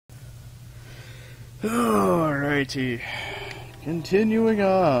Alrighty. Continuing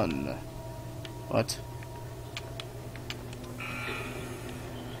on. What?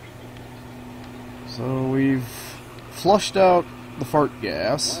 So we've flushed out the fart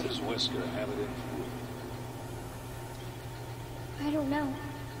gas. Why does Wesker have it in for? I don't know.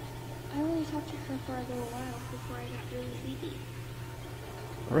 I only talked to her for a little while before I got really sleepy.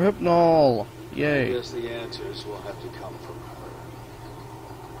 Hypnol! I Yay. guess the answers will have to come from her.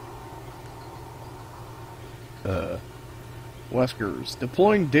 Weskers.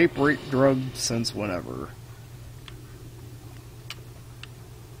 Deploying date rape drug since whenever.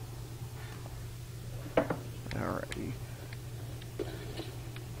 Alrighty.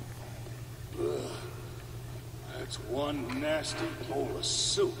 Ugh. That's one nasty bowl of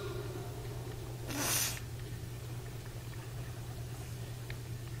soup.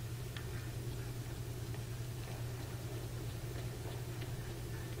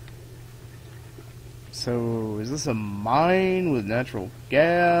 So, is this a mine with natural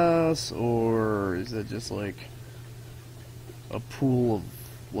gas, or is it just like a pool of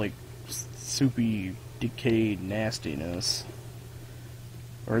like soupy, decayed nastiness?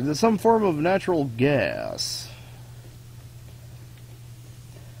 Or is it some form of natural gas?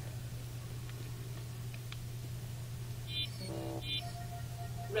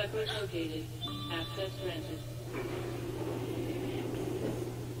 Record located. Access granted.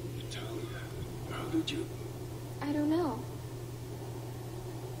 Talia, how did you... I don't know.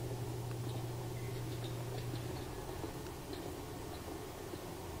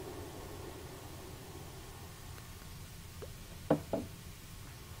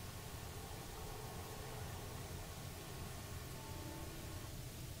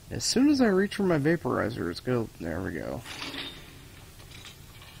 As soon as I reach for my vaporizer, it's go. There we go.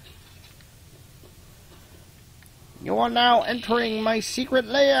 You are now entering my secret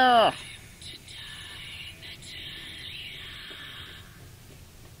lair.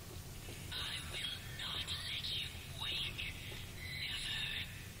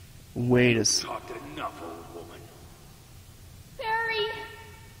 Wait a second. Talked enough, old woman. Barry!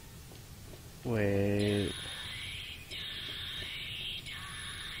 Wait.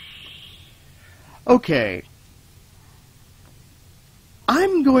 Okay.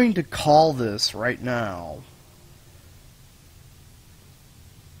 I'm going to call this right now.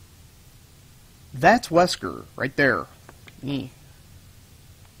 That's Wesker, right there.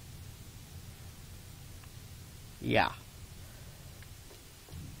 Yeah.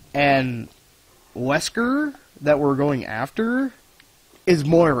 And Wesker, that we're going after, is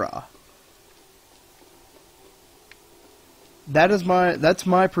Moira. That's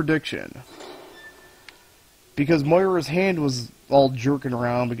my prediction. Because Moira's hand was all jerking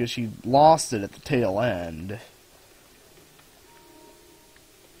around because she lost it at the tail end.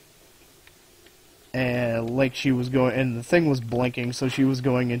 And like she was going, and the thing was blinking, so she was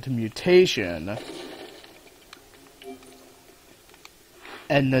going into mutation.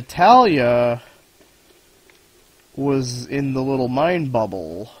 And Natalia was in the little mind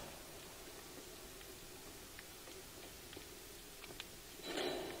bubble.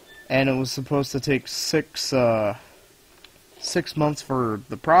 And it was supposed to take 6 months for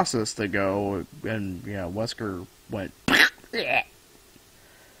the process to go, and yeah, Wesker went.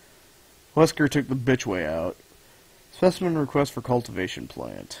 Wesker took the bitch way out. Specimen request for cultivation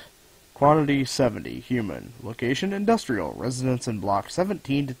plant. Quantity 70, human. Location industrial. Residence in block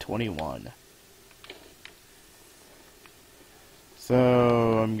 17 to 21.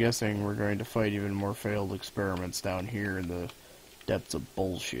 So, I'm guessing we're going to fight even more failed experiments down here in the depths of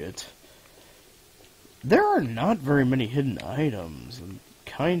bullshit. There are not very many hidden items. And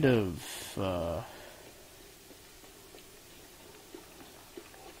kind of,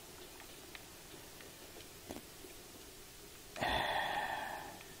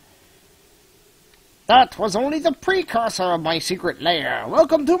 That was only the precursor of my secret lair.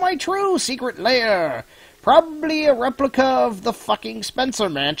 Welcome to my true secret lair. Probably a replica of the fucking Spencer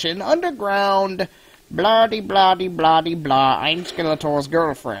Mansion underground. Blah-de-blah-de-blah-de-blah. I'm Skeletor's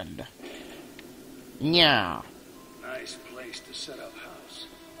girlfriend. Yeah. Nice place to set up house.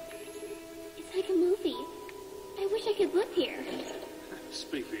 It's like a movie. I wish I could live here.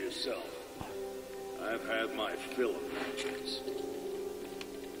 Speak for yourself. I've had my fill of mansions.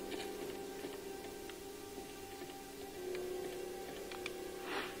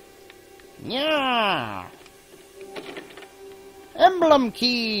 Yeah. Emblem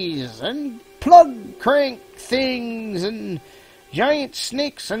keys and plug crank things and giant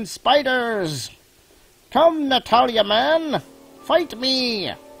snakes and spiders. Come, Natalia, man. Fight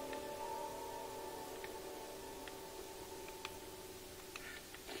me.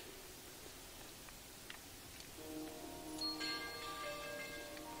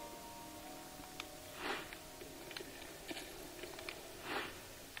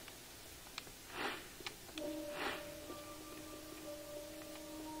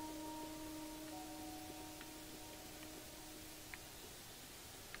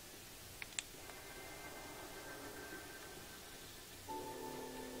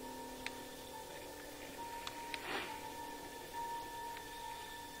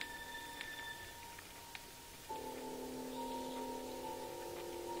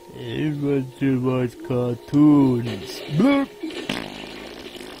 It was too much cartoons. Bloop.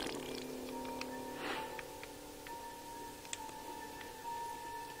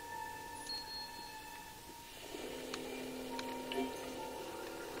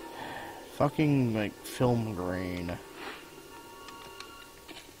 Fucking, like, film grain.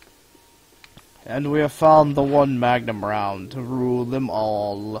 And we have found the one magnum round to rule them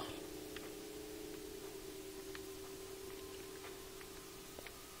all.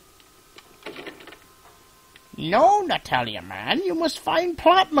 No, Natalia, man. You must find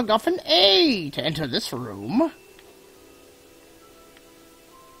Plot MacGuffin A to enter this room.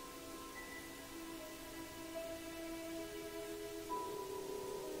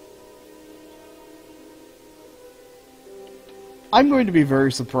 I'm going to be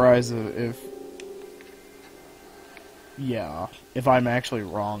very surprised if I'm actually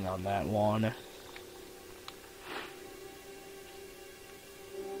wrong on that one.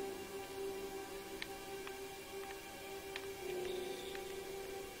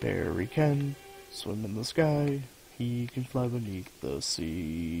 Barry can swim in the sky, he can fly beneath the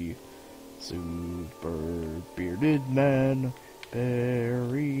sea. Super bearded man,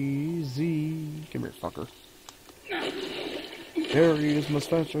 Barry Z. Come here, fucker. Barry is much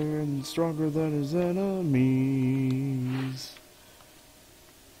faster and stronger than his enemies.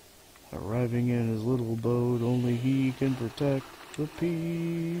 Arriving in his little boat, only he can protect the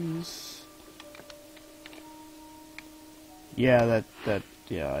peace. Yeah,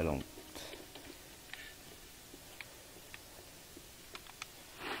 yeah, I don't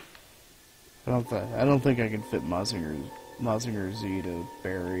think I can fit Mazinger Z to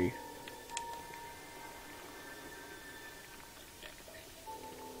Barry.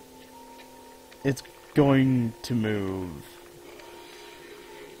 It's going to move.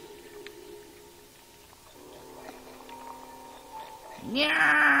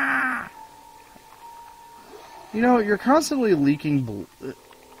 Yeah. You know, you're constantly leaking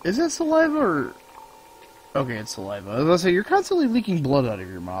is it saliva or... Okay, it's saliva. I was gonna say, you're constantly leaking blood out of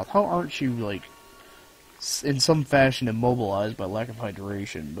your mouth. How aren't you, like, in some fashion immobilized by lack of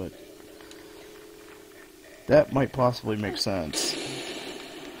hydration? But that might possibly make sense.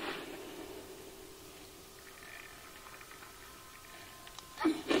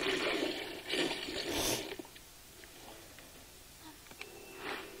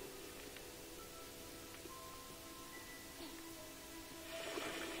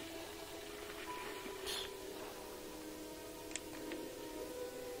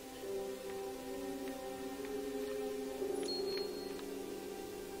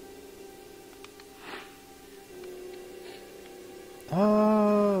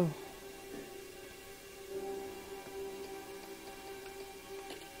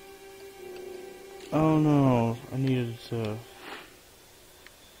 Oh no, I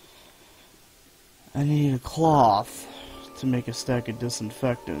need a cloth to make a stack of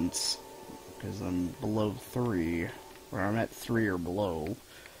disinfectants, because I'm below 3, or I'm at 3 or below.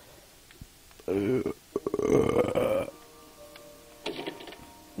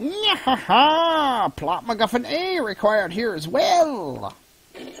 Nyahaha! Plot MacGuffin A required here as well!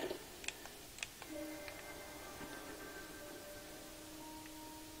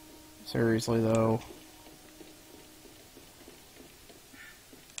 Seriously, though.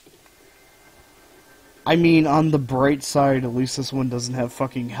 I mean, on the bright side, at least this one doesn't have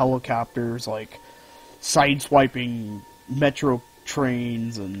fucking helicopters, like, sideswiping metro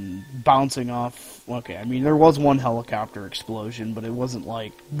trains and bouncing off... Okay, I mean, there was one helicopter explosion, but it wasn't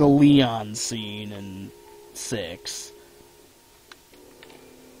like the Leon scene in 6.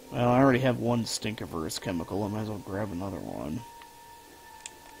 Well, I already have one stinkiverse chemical, I might as well grab another one.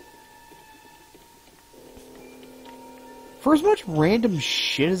 For as much random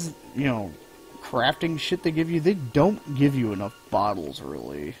shit as, you know, crafting shit they give you, they don't give you enough bottles,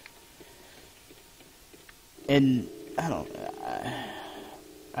 really. And, I don't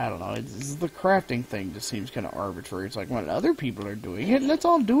know, it's the crafting thing just seems kind of arbitrary. It's like, well, other people are doing it, let's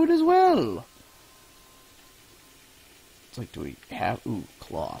all do it as well. It's like, do we have, ooh,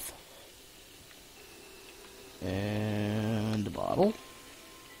 cloth. And a bottle.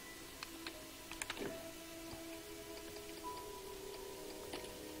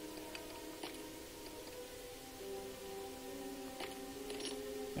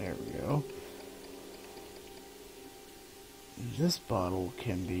 There we go. This bottle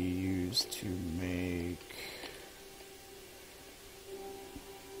can be used to make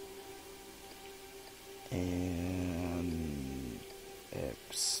an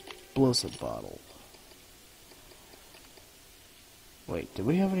explosive bottle. Wait, did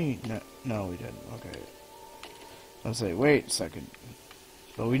we have any? No, we didn't. Okay. I'll say, wait a second.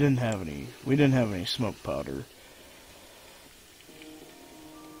 But we didn't have any. We didn't have any smoke powder.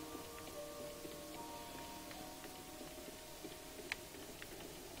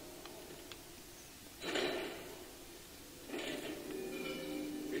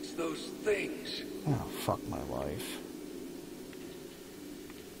 It's those things Oh, fuck my life.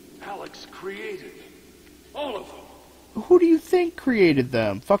 Alex created. All of them. Who do you think created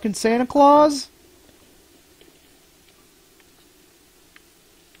them? Fucking Santa Claus?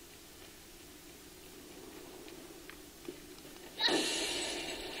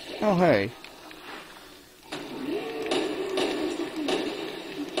 Oh, hey.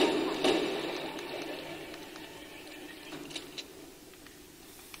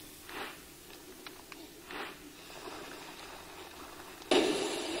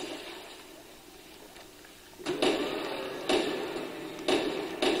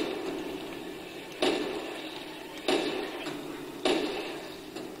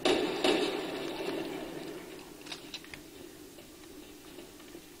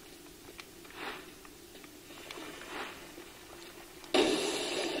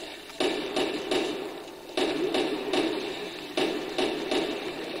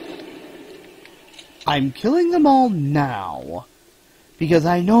 I'm killing them all now. Because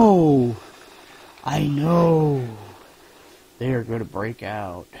I know they are going to break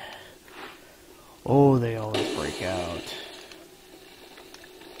out. Oh, they always break out.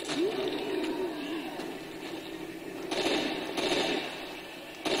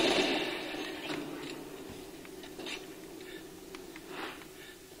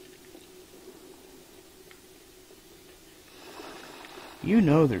 You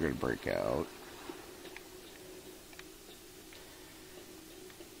know they're going to break out.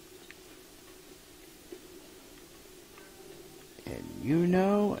 And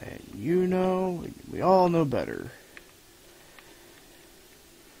you know, we all know better.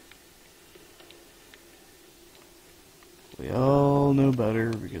 We all know better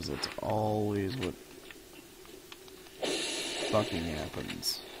because that's always what fucking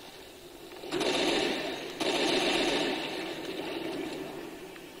happens.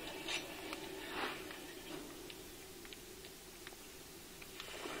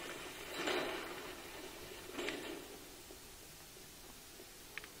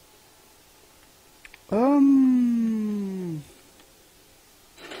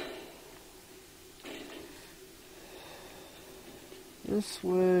 This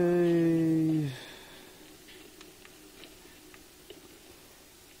way.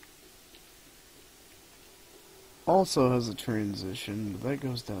 Also has a transition, but that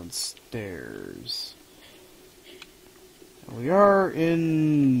goes downstairs. We are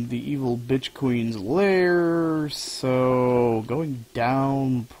in the evil bitch queen's lair, so going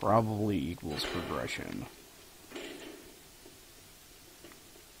down probably equals progression.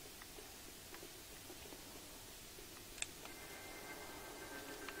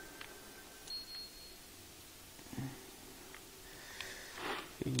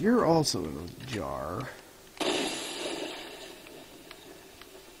 You're also in a jar.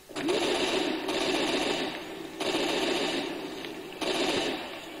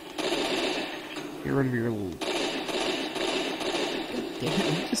 Get rid of your little... God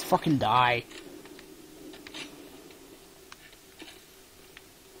damn it, just fucking die.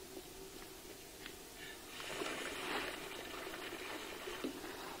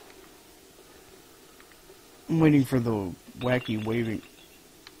 I'm waiting for the wacky waving...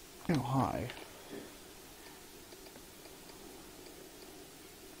 Oh, hi.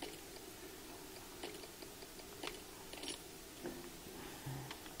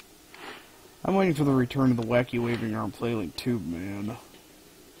 I'm waiting for the return of the wacky waving arm flailing tube man.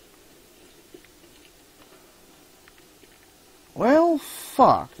 Well,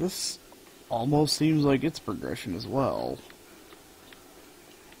 fuck. This almost seems like it's progression as well.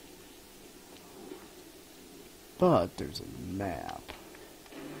 But there's a map.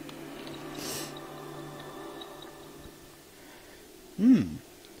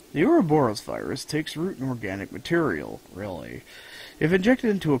 The Ouroboros virus takes root in organic material, really. If injected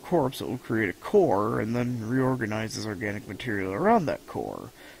into a corpse, it will create a core, and then reorganizes organic material around that core,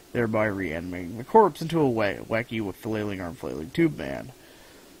 thereby reanimating the corpse into a wacky with flailing arm flailing tube man.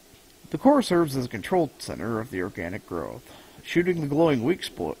 The core serves as a control center of the organic growth. Shooting the glowing weak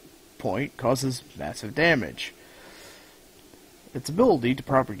point causes massive damage. Its ability to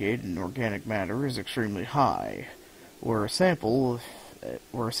propagate in organic matter is extremely high. Were a sample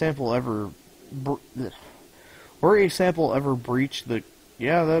ever breached the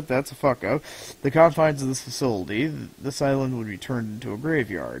that's a fuck up the confines of this facility, this island would be turned into a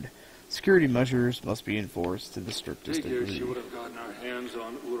graveyard. Security measures must be enforced to the strictest Figures degree. she would have gotten our hands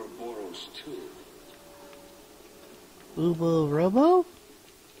on Ouroboros too. Ubo Robo?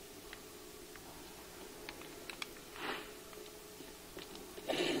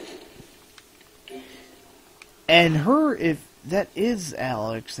 And her, if that is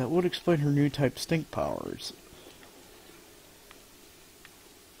Alex, that would explain her new type stink powers.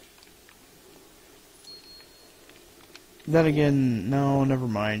 Then again, no, never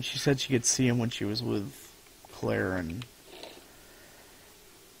mind. She said she could see him when she was with Claire and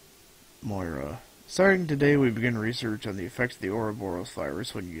Moira. Starting today, we begin research on the effects of the Ouroboros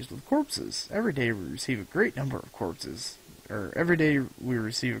virus when used with corpses. Every day we receive a great number of corpses are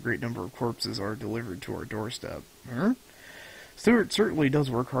delivered to our doorstep. Huh? Stewart certainly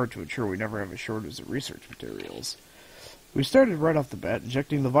does work hard to ensure we never have a shortage of research materials. We started right off the bat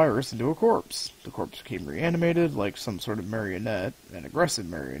injecting the virus into a corpse. The corpse became reanimated, like some sort of marionette, an aggressive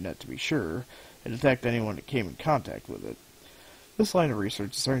marionette to be sure, and attacked anyone that came in contact with it. This line of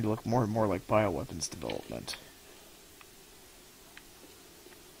research is starting to look more and more like bioweapons development.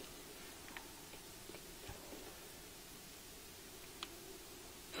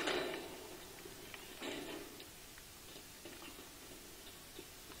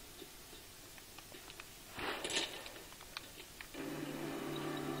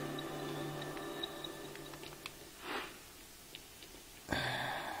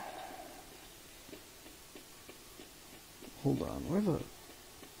 Hold on, where the...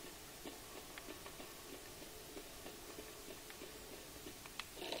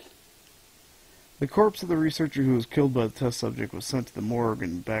 The corpse of the researcher who was killed by the test subject was sent to the morgue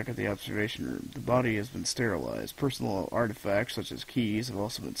and back at the observation room. The body has been sterilized. Personal artifacts such as keys have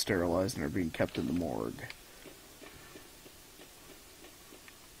also been sterilized and are being kept in the morgue.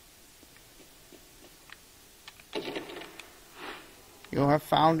 You have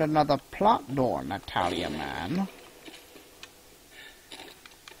found another plot door, Natalia man.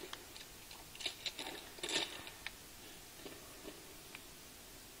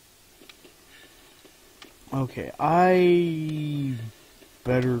 Okay, I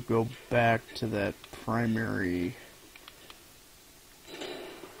better go back to that primary...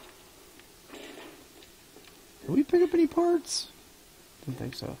 Did we pick up any parts? Didn't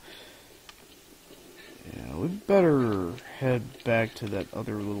think so. Yeah, we better head back to that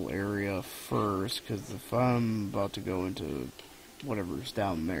other little area first, because if I'm about to go into whatever's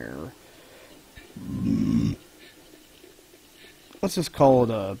down there... Let's just call it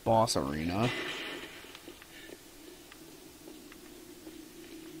a boss arena.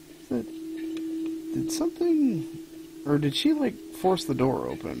 Did something... Or did she, like, force the door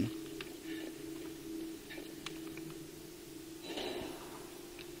open?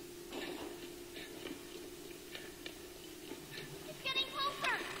 It's getting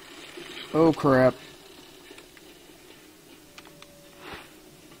closer. Oh, crap.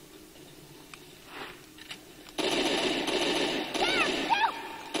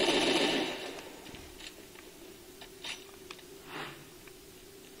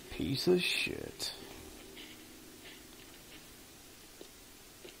 Piece of shit.